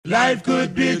Life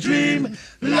could be a dream.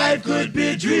 Life could be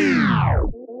a dream.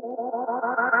 Life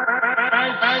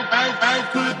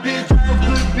could be a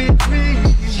dream.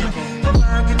 If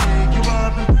I could take you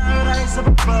up in paradise up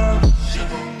above.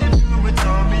 If you would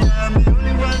tell me I'm the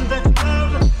only one that you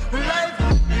love. Life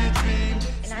could be a dream.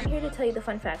 And I'm here to tell you the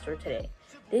fun facts for today.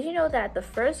 Did you know that the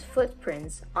first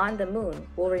footprints on the moon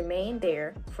will remain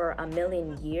there for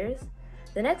 1,000,000 years?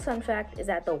 The next fun fact is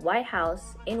that the White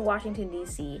House in Washington,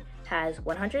 D.C. has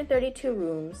 132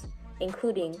 rooms,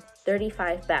 including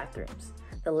 35 bathrooms.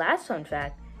 The last fun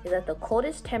fact is that the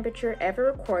coldest temperature ever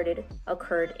recorded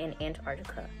occurred in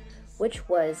Antarctica, which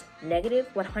was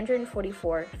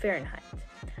 -144 Fahrenheit.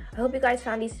 I hope you guys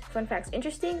found these fun facts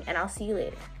interesting, and I'll see you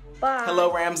later. Bye. Hello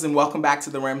Rams, and welcome back to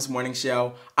the Rams Morning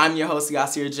Show. I'm your host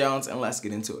Yasir Jones, and let's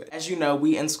get into it. As you know,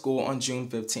 we end school on June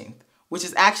 15th. Which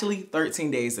is actually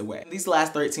 13 days away. These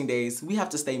last 13 days, we have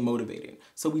to stay motivated,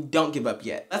 so we don't give up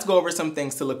yet. Let's go over some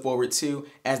things to look forward to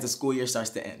as the school year starts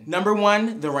to end. Number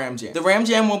one, the Ram Jam. The Ram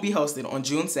Jam will be hosted on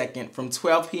June 2nd from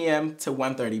 12 p.m. to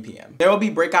 1:30 p.m. There will be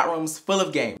breakout rooms full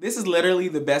of games. This is literally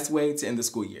the best way to end the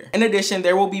school year. In addition,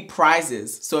 there will be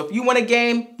prizes, so if you win a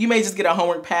game, you may just get a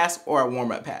homework pass or a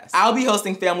warm-up pass. I'll be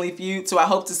hosting Family Feud, so I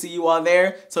hope to see you all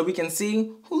there so we can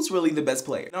see who's really the best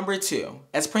player. Number two,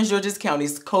 as Prince George's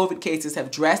County's COVID cases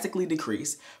have drastically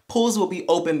decreased, pools will be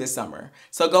open this summer.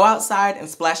 So go outside and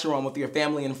splash around with your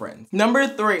family and friends. Number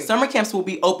three, summer camps will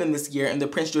be open this year in the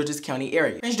Prince George's County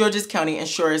area. Prince George's County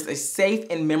ensures a safe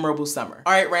and memorable summer.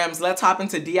 All right, Rams, let's hop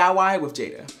into DIY with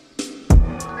Jada.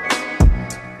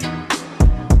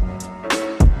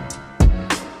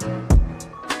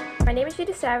 My name is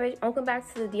Jada Savage. Welcome back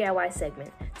to the DIY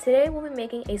segment. Today we'll be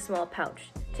making a small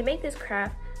pouch. To make this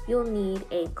craft, you'll need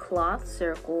a cloth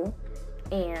circle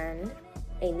and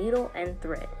a needle and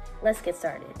thread. Let's get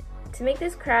started. To make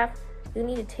this craft, you'll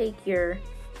need to take your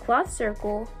cloth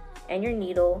circle and your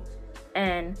needle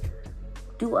and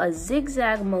do a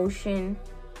zigzag motion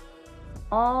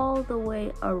all the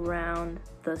way around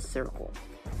the circle.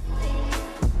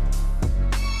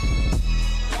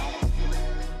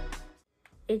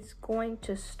 It's going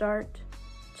to start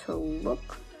to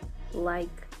look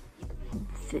like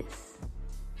this.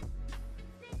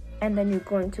 And then you're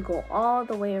going to go all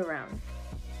the way around.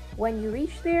 When you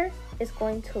reach there, it's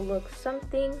going to look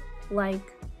something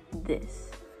like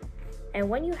this. And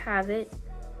when you have it,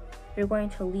 you're going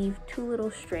to leave two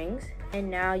little strings. And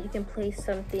now you can place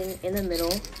something in the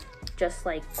middle, just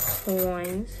like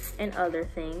coins and other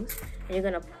things. And you're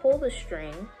gonna pull the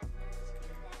string.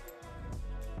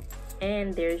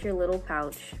 And there's your little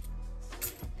pouch.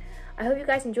 I hope you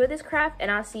guys enjoyed this craft,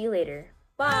 and I'll see you later.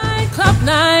 Bye. Club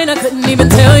 9, I couldn't even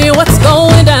tell you what's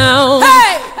going down.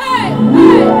 Hey, hey,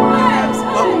 hey, Rams,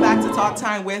 welcome back to Talk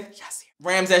Time with Yasir.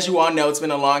 Rams, as you all know, it's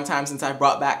been a long time since I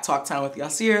brought back Talk Time with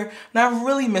Yasir, and I've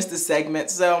really missed this segment,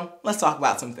 so let's talk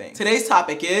about some things. Today's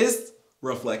topic is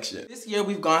reflection. This year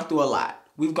we've gone through a lot.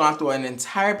 We've gone through an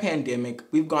entire pandemic.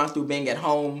 We've gone through being at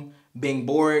home, being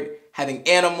bored, having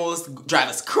animals drive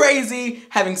us crazy,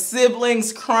 having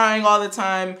siblings crying all the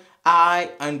time. I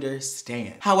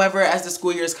understand. However, as the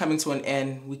school year is coming to an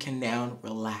end, we can now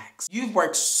relax. You've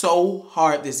worked so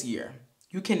hard this year.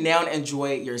 You can now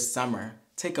enjoy your summer,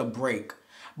 take a break.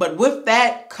 But with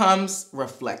that comes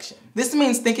reflection. This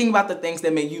means thinking about the things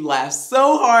that made you laugh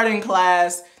so hard in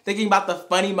class, thinking about the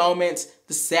funny moments,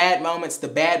 the sad moments, the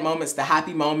bad moments, the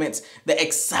happy moments, the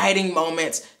exciting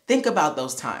moments. Think about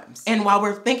those times. And while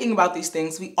we're thinking about these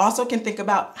things, we also can think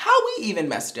about how we even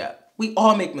messed up. We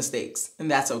all make mistakes, and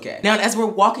that's okay. Now, as we're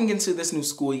walking into this new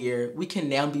school year, we can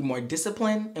now be more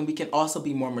disciplined, and we can also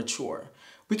be more mature.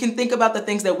 We can think about the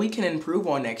things that we can improve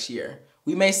on next year.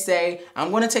 We may say, I'm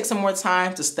going to take some more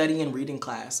time to study in reading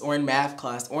class, or in math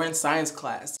class, or in science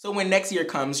class. So when next year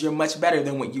comes, you're much better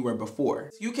than what you were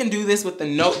before. You can do this with the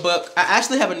notebook. I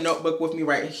actually have a notebook with me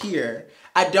right here.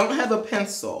 I don't have a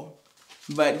pencil,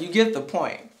 but you get the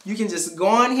point. You can just go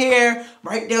on here,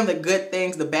 write down the good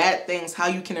things, the bad things, how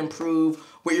you can improve,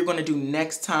 what you're gonna do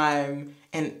next time,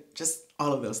 and just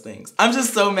all of those things. I'm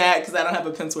just so mad because I don't have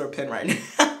a pencil or a pen right now.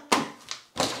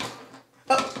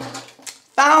 Oh,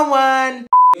 found one.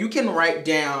 You can write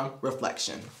down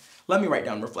reflection. Let me write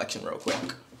down reflection real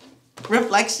quick.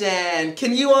 Reflection,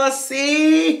 can you all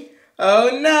see?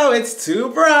 Oh no, it's too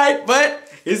bright, but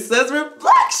it says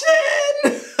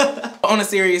reflection. On a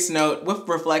serious note, with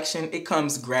reflection, it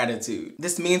comes gratitude.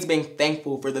 This means being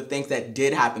thankful for the things that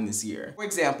did happen this year. For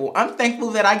example, I'm thankful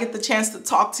that I get the chance to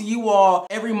talk to you all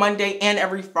every Monday and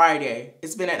every Friday.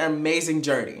 It's been an amazing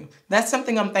journey. That's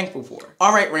something I'm thankful for.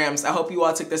 All right, Rams, I hope you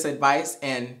all took this advice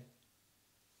and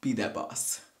be that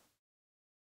boss.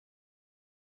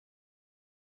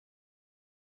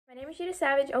 My name is Jada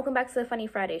Savage. Welcome back to the Funny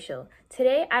Friday Show.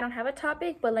 Today, I don't have a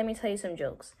topic, but let me tell you some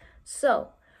jokes. So,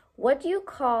 what do you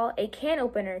call a can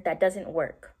opener that doesn't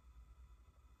work?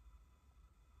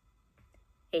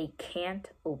 A can't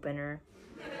opener.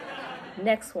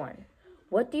 Next one.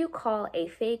 What do you call a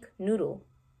fake noodle?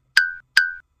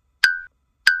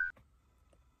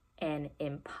 An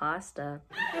impasta.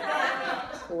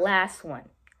 Last one.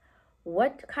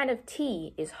 What kind of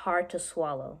tea is hard to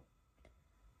swallow?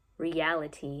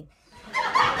 Reality.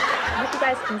 I hope you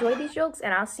guys enjoyed these jokes,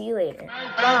 and I'll see you later.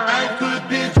 Bye.